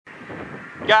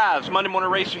Guys, Monday Morning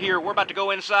Racer here. We're about to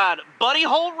go inside Buddy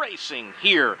Hole Racing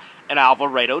here in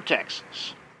Alvarado,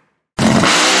 Texas.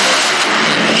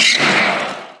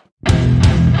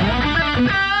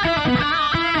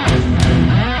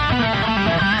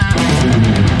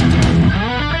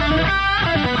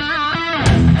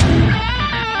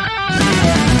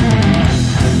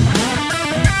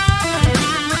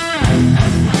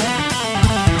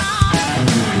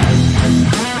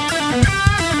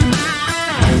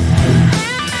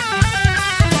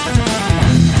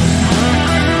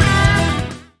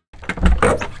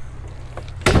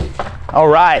 All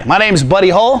right, my name is Buddy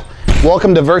Hole.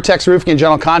 Welcome to Vertex Roofing and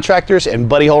General Contractors and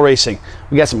Buddy Hole Racing.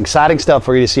 We got some exciting stuff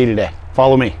for you to see today.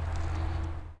 Follow me.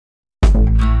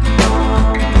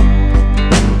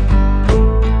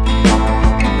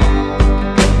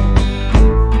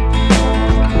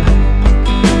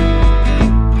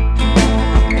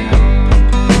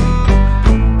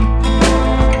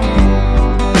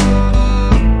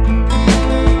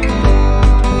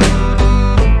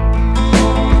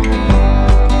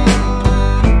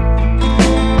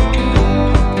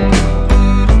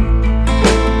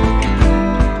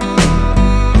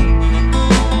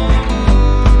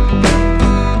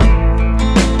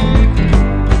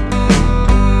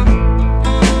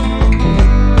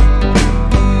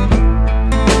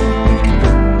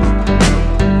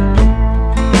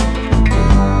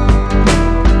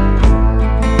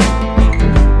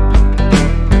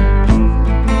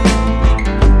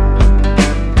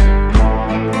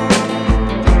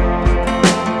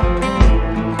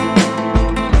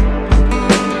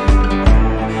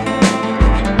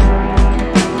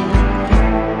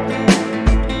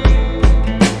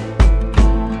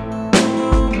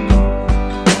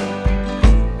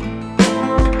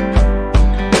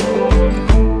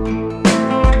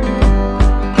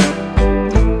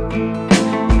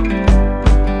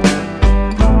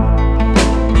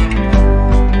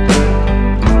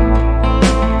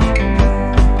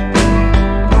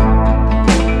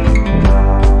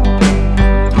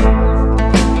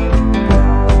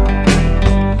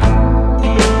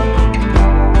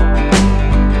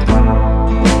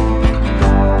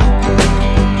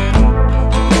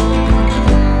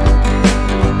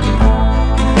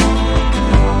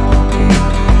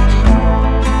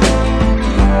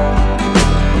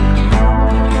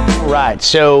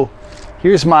 So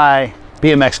here's my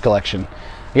BMX collection.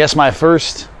 I guess my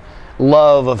first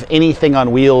love of anything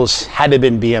on wheels had to have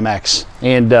been BMX,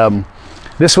 and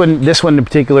this one in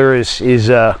particular is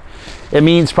it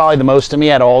means probably the most to me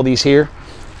out of all these here.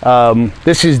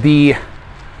 This is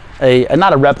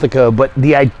not a replica, but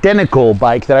the identical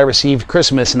bike that I received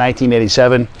Christmas in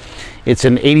 1987. It's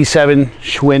an 87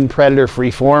 Schwinn Predator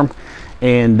Freeform,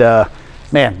 and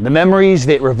man, the memories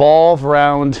that revolve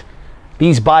around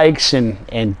these bikes and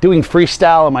doing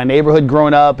freestyle in my neighborhood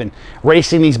growing up and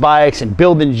racing these bikes and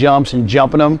building jumps and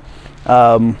jumping them,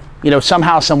 you know,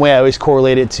 somehow, some way I always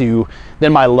correlate it to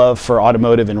then my love for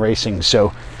automotive and racing.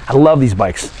 So I love these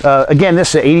bikes. Again,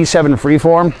 this is an 87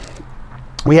 Freeform.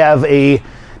 We have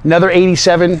another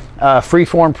 87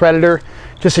 Freeform Predator,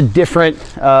 just a different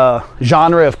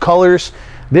genre of colors.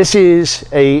 This is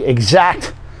a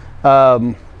exact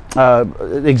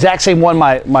same one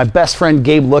my best friend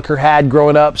Gabe Looker had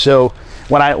growing up. So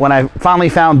when I finally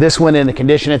found this one in the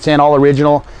condition it's in, all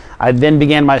original, I then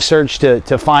began my search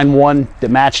to find one that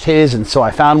matched his, and so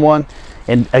I found one.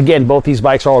 And again, both these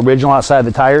bikes are all original outside of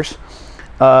the tires.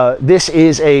 This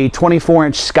is a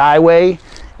 24-inch Skyway,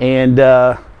 and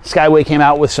Skyway came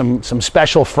out with some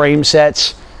special frame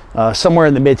sets somewhere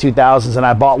in the mid-2000s, and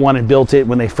I bought one and built it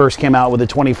when they first came out with a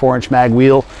 24-inch mag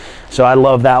wheel. So I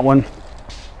love that one.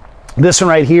 This one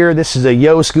right here, this is a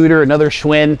Yo scooter, another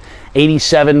Schwinn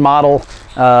 87 model,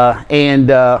 and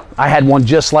I had one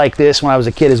just like this when I was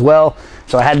a kid as well,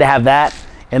 so I had to have that.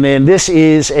 And then this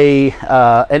is an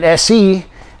SE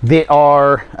that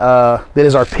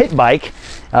is our pit bike.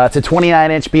 It's a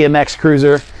 29-inch BMX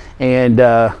cruiser, and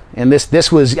this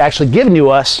was actually given to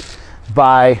us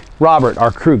by Robert,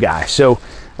 our crew guy. So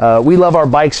we love our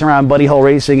bikes around Buddy Hole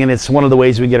Racing, and it's one of the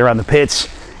ways we get around the pits.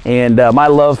 And my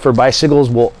love for bicycles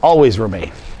will always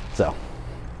remain. So.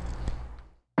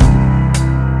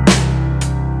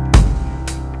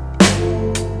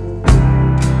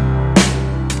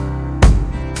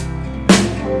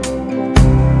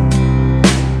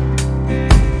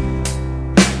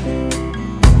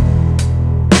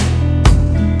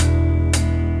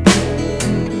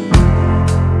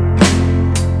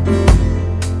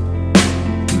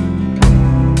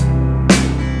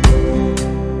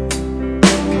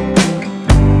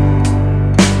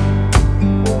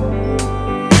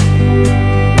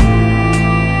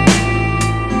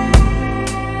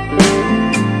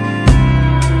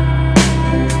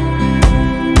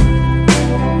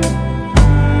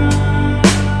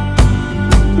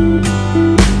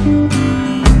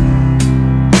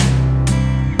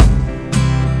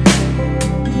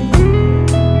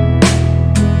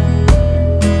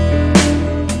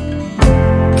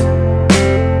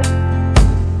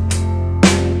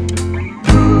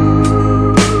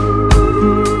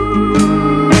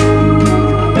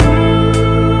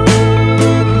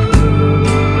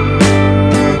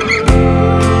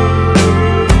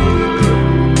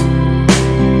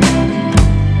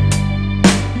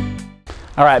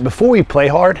 All right, before we play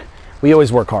hard, we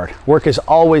always work hard. Work is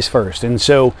always first. And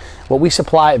so what we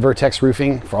supply at Vertex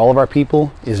Roofing for all of our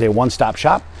people is a one-stop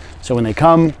shop. So when they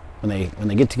come, when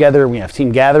they get together, we have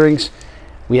team gatherings,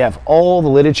 we have all the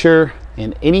literature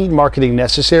and any marketing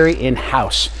necessary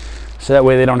in-house. So that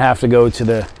way they don't have to go to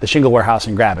the shingle warehouse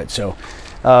and grab it. So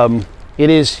it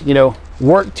is, you know,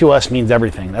 work to us means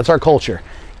everything. That's our culture.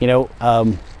 You know,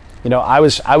 I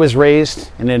was raised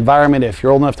in an environment, if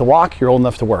you're old enough to walk, you're old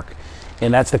enough to work.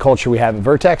 And that's the culture we have at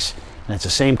Vertex. And it's the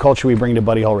same culture we bring to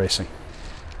Buddy Hole Racing.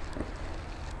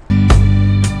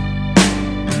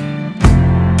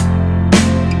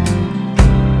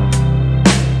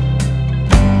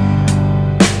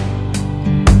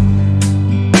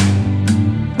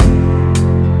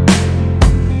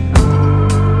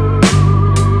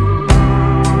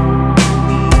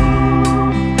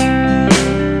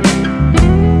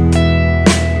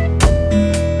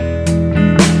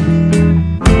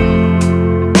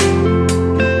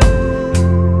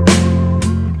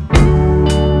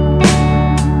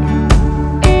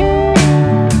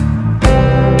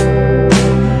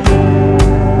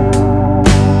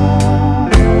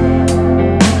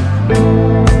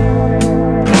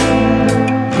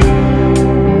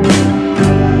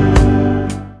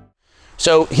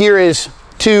 So here is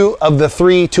 2 of the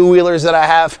 3 two-wheelers that I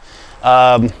have.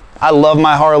 I love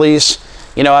my Harleys.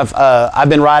 You know, I've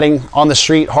been riding on the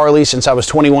street Harley since I was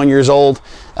 21 years old.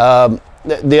 The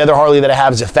other Harley that I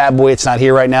have is a Fat Boy. It's not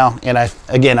here right now. And I've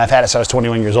had it since I was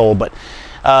 21 years old. But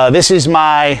this is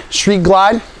my Street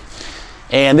Glide.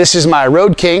 And this is my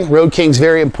Road King. Road King's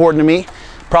very important to me.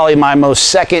 Probably my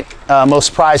most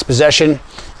prized possession.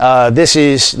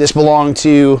 This belonged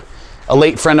to a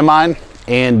late friend of mine.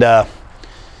 And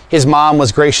his mom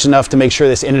was gracious enough to make sure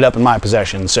this ended up in my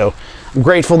possession. So I'm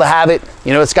grateful to have it.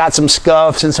 You know, it's got some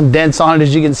scuffs and some dents on it,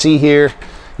 as you can see here.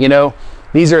 You know,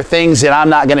 these are things that I'm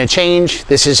not going to change.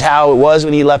 This is how it was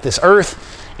when he left this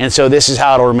earth. And so this is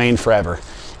how it'll remain forever.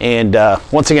 And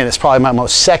once again, it's probably my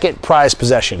most second prized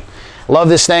possession. Love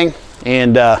this thing.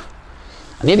 And I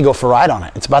need to go for a ride on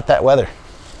it. It's about that weather.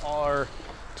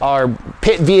 Our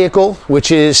pit vehicle,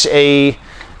 which is it's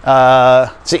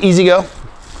an Easy Go.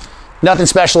 Nothing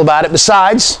special about it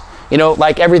besides, you know,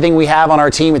 like everything we have on our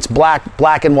team, it's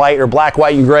black and white, or black,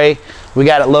 white, and gray. We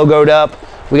got it logoed up.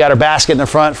 We got our basket in the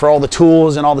front for all the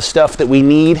tools and all the stuff that we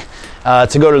need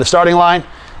to go to the starting line.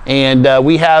 And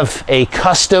we have a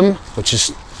custom, which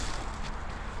is,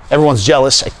 everyone's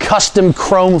jealous, a custom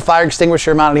chrome fire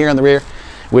extinguisher mounted here on the rear,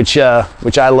 which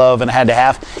I love and I had to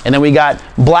have. And then we got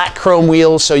black chrome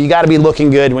wheels, so you got to be looking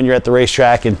good when you're at the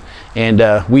racetrack,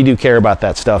 and we do care about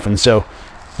that stuff. And so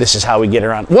this is how we get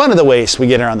around. One of the ways we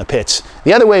get around the pits.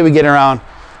 The other way we get around,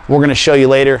 we're going to show you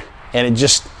later. And it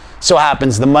just so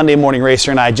happens the Monday Morning Racer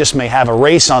and I just may have a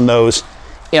race on those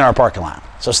in our parking lot.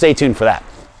 So stay tuned for that.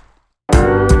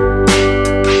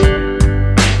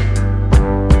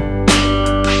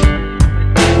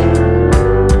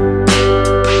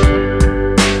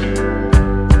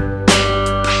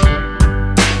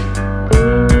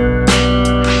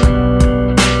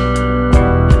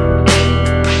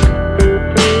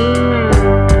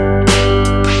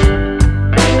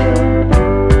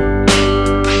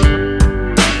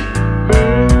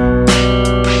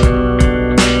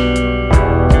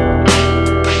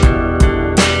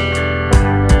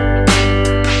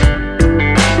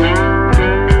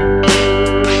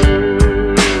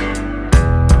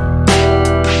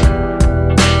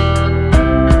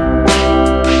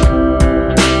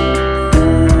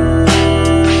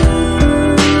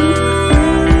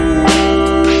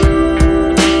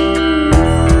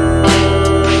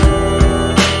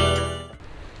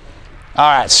 All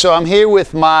right, so I'm here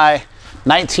with my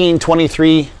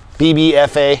 1923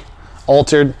 BBFA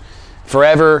altered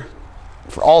forever,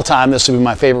 for all time. This will be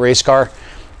my favorite race car.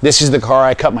 This is the car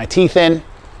I cut my teeth in.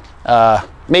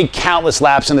 Made countless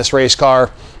laps in this race car,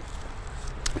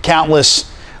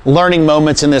 countless learning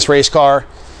moments in this race car,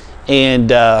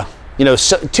 and you know,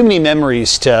 too many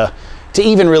memories to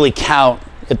even really count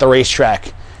at the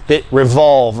racetrack that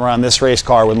revolve around this race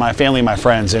car with my family and my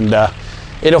friends. And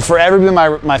it'll forever be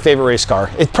my favorite race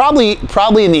car. It's probably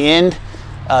in the end,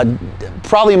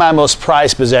 probably my most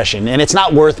prized possession. And it's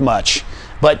not worth much,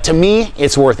 but to me,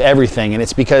 it's worth everything. And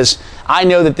it's because I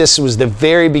know that this was the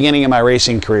very beginning of my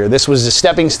racing career. This was a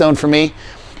stepping stone for me.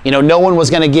 You know, no one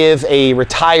was going to give a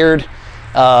retired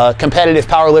competitive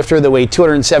powerlifter that weighed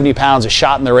 270 pounds a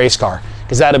shot in the race car,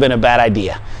 because that'd have been a bad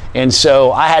idea. And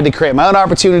so I had to create my own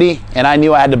opportunity, and I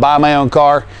knew I had to buy my own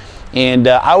car. And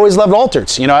I always loved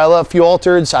altereds. You know, I love few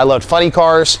altereds. I loved funny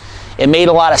cars. It made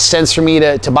a lot of sense for me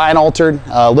to buy an altered,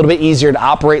 a little bit easier to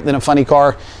operate than a funny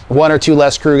car, one or two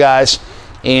less crew guys.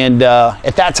 And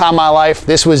at that time in my life,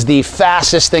 this was the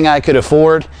fastest thing I could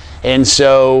afford. And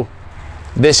so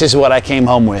this is what I came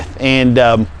home with. And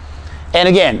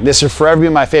again, this will forever be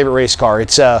my favorite race car.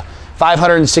 It's a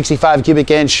 565 cubic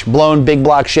inch blown big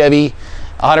block Chevy,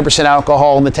 100%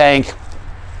 alcohol in the tank,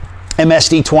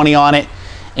 MSD 20 on it.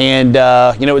 And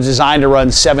you know, it was designed to run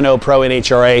 7.0 Pro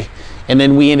NHRA. And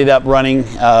then we ended up running,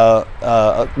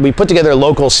 we put together a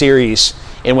local series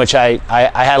in which I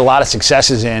had a lot of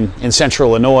successes in Central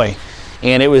Illinois.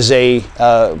 And it was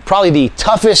probably the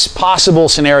toughest possible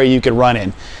scenario you could run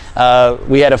in.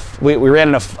 We ran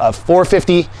in a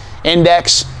 450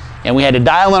 index, and we had to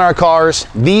dial in our cars,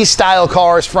 these style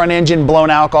cars, front engine blown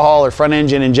alcohol or front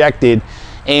engine injected,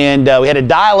 and we had to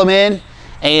dial them in,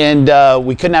 and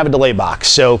we couldn't have a delay box.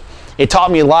 So it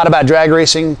taught me a lot about drag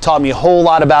racing, taught me a whole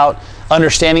lot about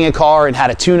understanding a car and how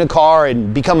to tune a car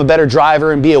and become a better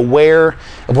driver and be aware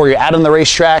of where you're at on the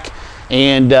racetrack.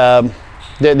 And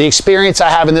the experience I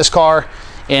have in this car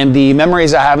and the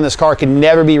memories I have in this car can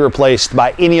never be replaced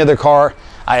by any other car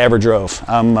I ever drove.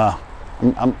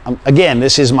 Again,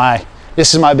 this is my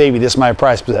baby. This is my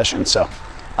prized possession. So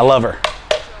I love her.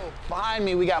 So behind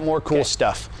me, we got more cool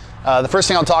stuff. The first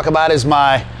thing I'll talk about is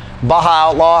my Baja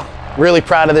Outlaw. Really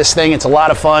proud of this thing. It's a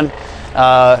lot of fun.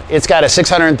 It's got a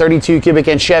 632 cubic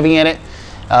inch Chevy in it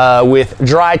with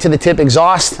dry to the tip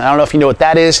exhaust. I don't know if you know what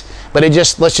that is, but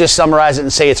let's just summarize it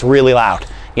and say it's really loud.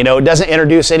 You know, it doesn't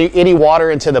introduce any water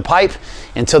into the pipe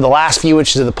until the last few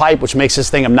inches of the pipe, which makes this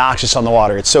thing obnoxious on the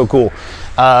water. It's so cool.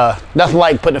 Nothing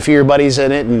like putting a few of your buddies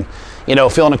in it and, you know,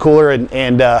 filling a cooler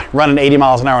and running 80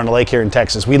 miles an hour on the lake here in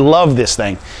Texas. We love this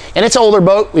thing. And it's an older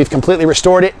boat. We've completely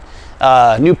restored it.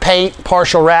 New paint,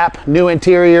 partial wrap, new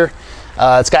interior.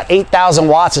 It's got 8,000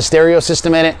 watts of stereo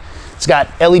system in it. It's got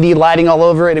LED lighting all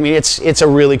over it. I mean, it's a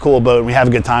really cool boat, and we have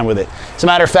a good time with it. As a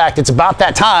matter of fact, it's about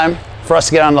that time for us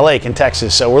to get on the lake in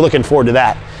Texas, so we're looking forward to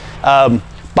that.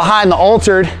 Behind the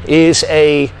altered is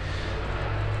a,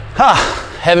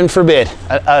 heaven forbid,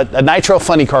 a nitro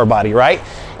funny car body, right?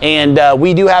 And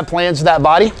we do have plans for that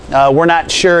body. We're not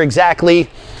sure exactly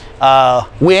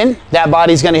when that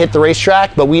body's gonna hit the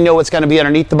racetrack, but we know it's gonna be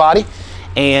underneath the body.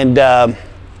 And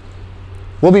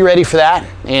we'll be ready for that,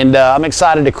 and I'm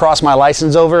excited to cross my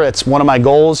license over. It's one of my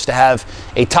goals to have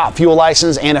a top fuel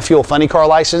license and a fuel funny car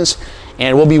license,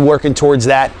 and we'll be working towards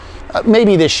that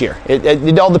maybe this year.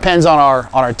 It all depends on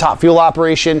our top fuel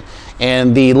operation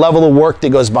and the level of work that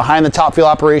goes behind the top fuel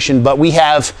operation. But we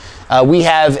have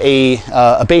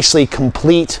a basically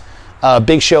complete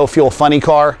big show fuel funny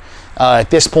car at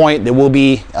this point that we'll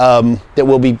be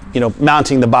you know,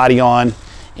 mounting the body on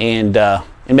and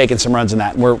making some runs in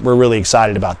that. And we're really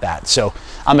excited about that. So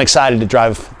I'm excited to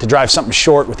drive something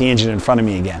short with the engine in front of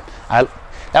me again.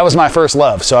 That was my first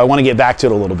love, so I want to get back to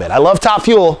it a little bit. I love top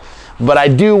fuel, but I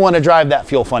do want to drive that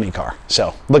fuel funny car.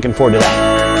 So looking forward to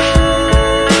that.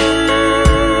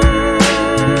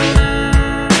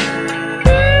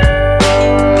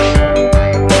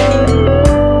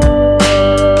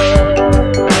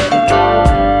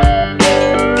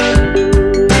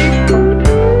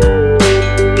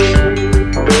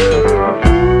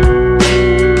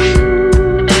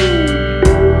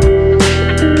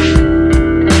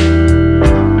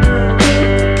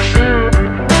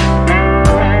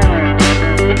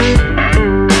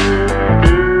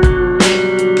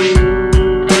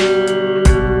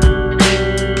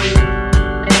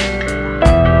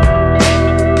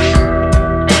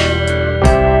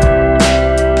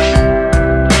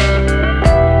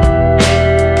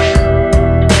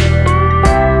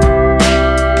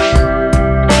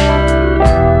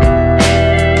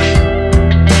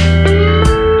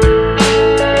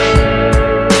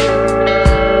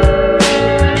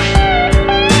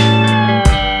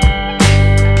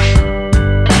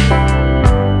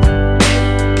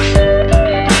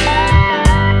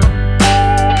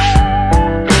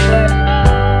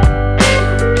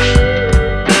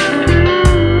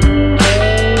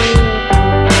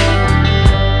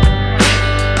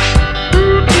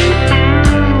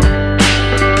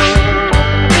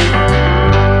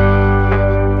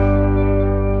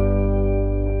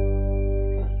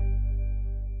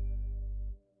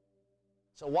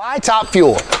 So why top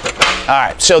fuel? All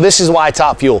right, so this is why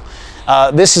top fuel.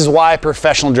 This is why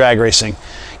professional drag racing.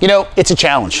 You know, it's a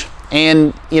challenge.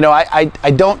 And, you know, I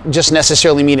don't just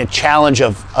necessarily mean a challenge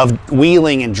of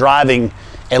wheeling and driving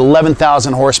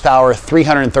 11,000 horsepower,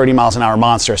 330 miles an hour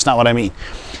monster. It's not what I mean.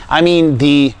 I mean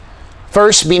the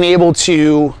first being able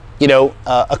to, you know,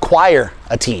 acquire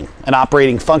a team, an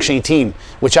operating, functioning team,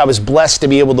 which I was blessed to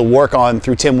be able to work on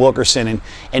through Tim Wilkerson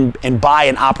and buy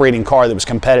an operating car that was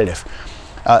competitive.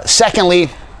 Secondly,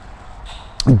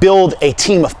 build a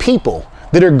team of people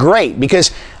that are great,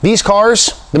 because these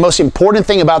cars, the most important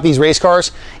thing about these race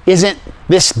cars isn't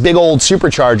this big old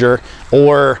supercharger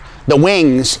or the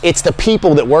wings, it's the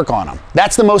people that work on them.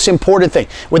 That's the most important thing.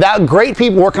 Without great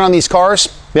people working on these cars,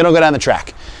 they don't go down the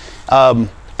track. And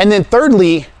then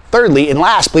thirdly, and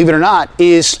last, believe it or not,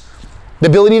 is the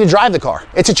ability to drive the car.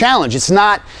 It's a challenge. It's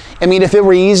not, I mean, if it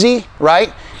were easy,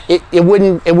 right, it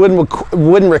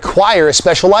wouldn't require a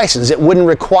special license. It wouldn't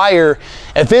require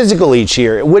a physical each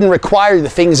year. It wouldn't require the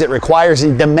things it requires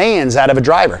and demands out of a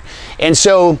driver. And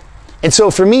so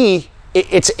for me,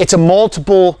 it's a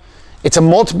multiple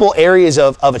areas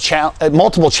of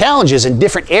multiple challenges in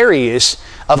different areas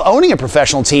of owning a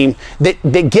professional team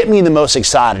that get me the most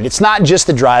excited. It's not just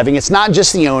the driving, it's not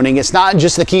just the owning, it's not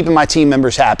just the keeping my team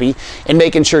members happy and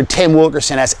making sure Tim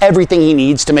Wilkerson has everything he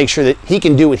needs to make sure that he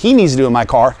can do what he needs to do in my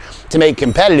car to make it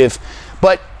competitive,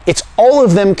 but it's all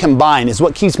of them combined is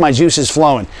what keeps my juices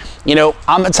flowing. You know,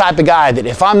 I'm the type of guy that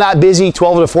if I'm not busy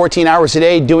 12 to 14 hours a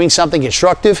day doing something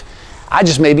constructive, I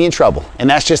just may be in trouble, and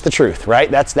that's just the truth,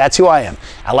 right? That's who I am.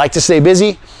 I like to stay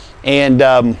busy, and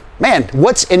man,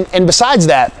 and besides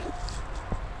that,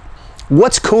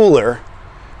 what's cooler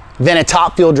than a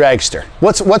top fuel dragster?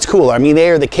 What's cooler? I mean, they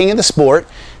are the king of the sport.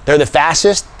 They're the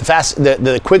fastest,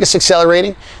 the quickest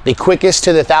accelerating, the quickest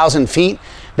to the 1,000 feet.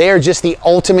 They are just the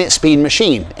ultimate speed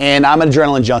machine, and I'm an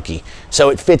adrenaline junkie, so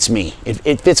it fits me.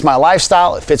 It fits my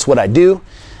lifestyle. It fits what I do.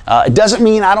 It doesn't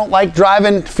mean I don't like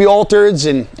driving fuel-altereds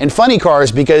and funny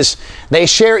cars, because they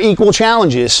share equal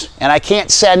challenges, and I can't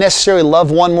say I necessarily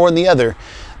love one more than the other,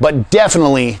 but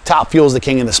definitely Top Fuel is the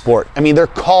king of the sport. I mean, they're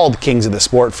called kings of the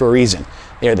sport for a reason.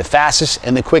 They're the fastest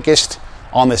and the quickest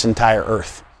on this entire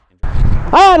earth.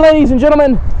 All right, ladies and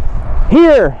gentlemen,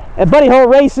 here at Buddy Hole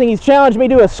Racing, he's challenged me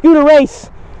to a scooter race,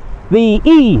 the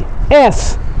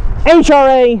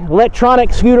NHRA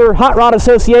Electronic Scooter Hot Rod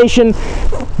Association,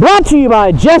 brought to you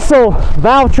by Jessel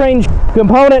Valve Train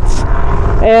Components.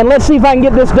 And let's see if I can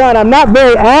get this done. I'm not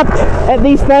very apt at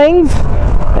these things,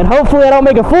 and hopefully I don't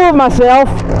make a fool of myself.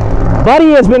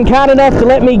 Buddy has been kind enough to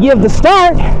let me give the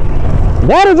start.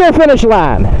 That is our finish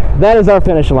line. That is our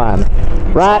finish line.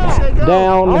 Right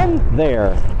down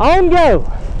there. On go.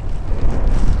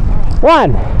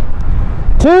 1,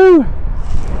 2,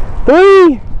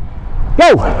 3,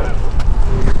 go.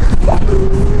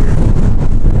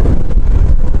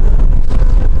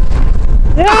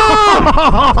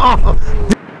 Yeah!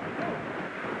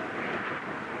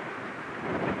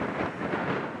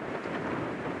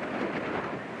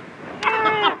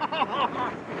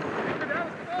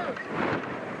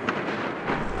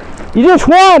 You just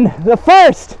won the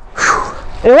first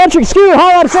Electric Scooter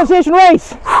Hot Rod Association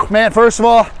race. Man, first of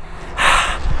all,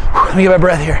 let me get my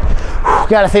breath here.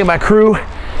 Got to thank my crew.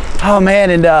 Oh man,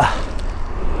 and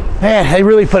man, they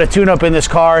really put a tune-up in this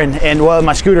car and well,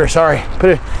 my scooter. Sorry,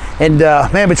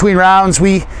 man, between rounds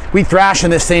we thrashing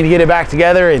this thing to get it back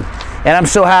together, and I'm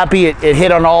so happy it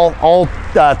hit on all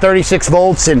 36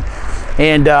 volts, and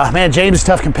man, James is a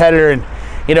tough competitor, and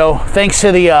you know, thanks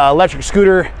to the Electric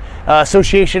Scooter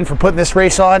Association for putting this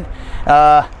race on.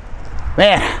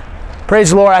 Man,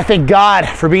 praise the Lord. I thank God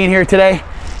for being here today,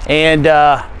 and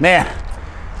man,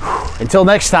 until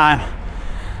next time,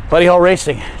 Buddy Hole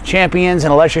Racing, champions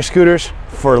and electric scooters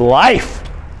for life.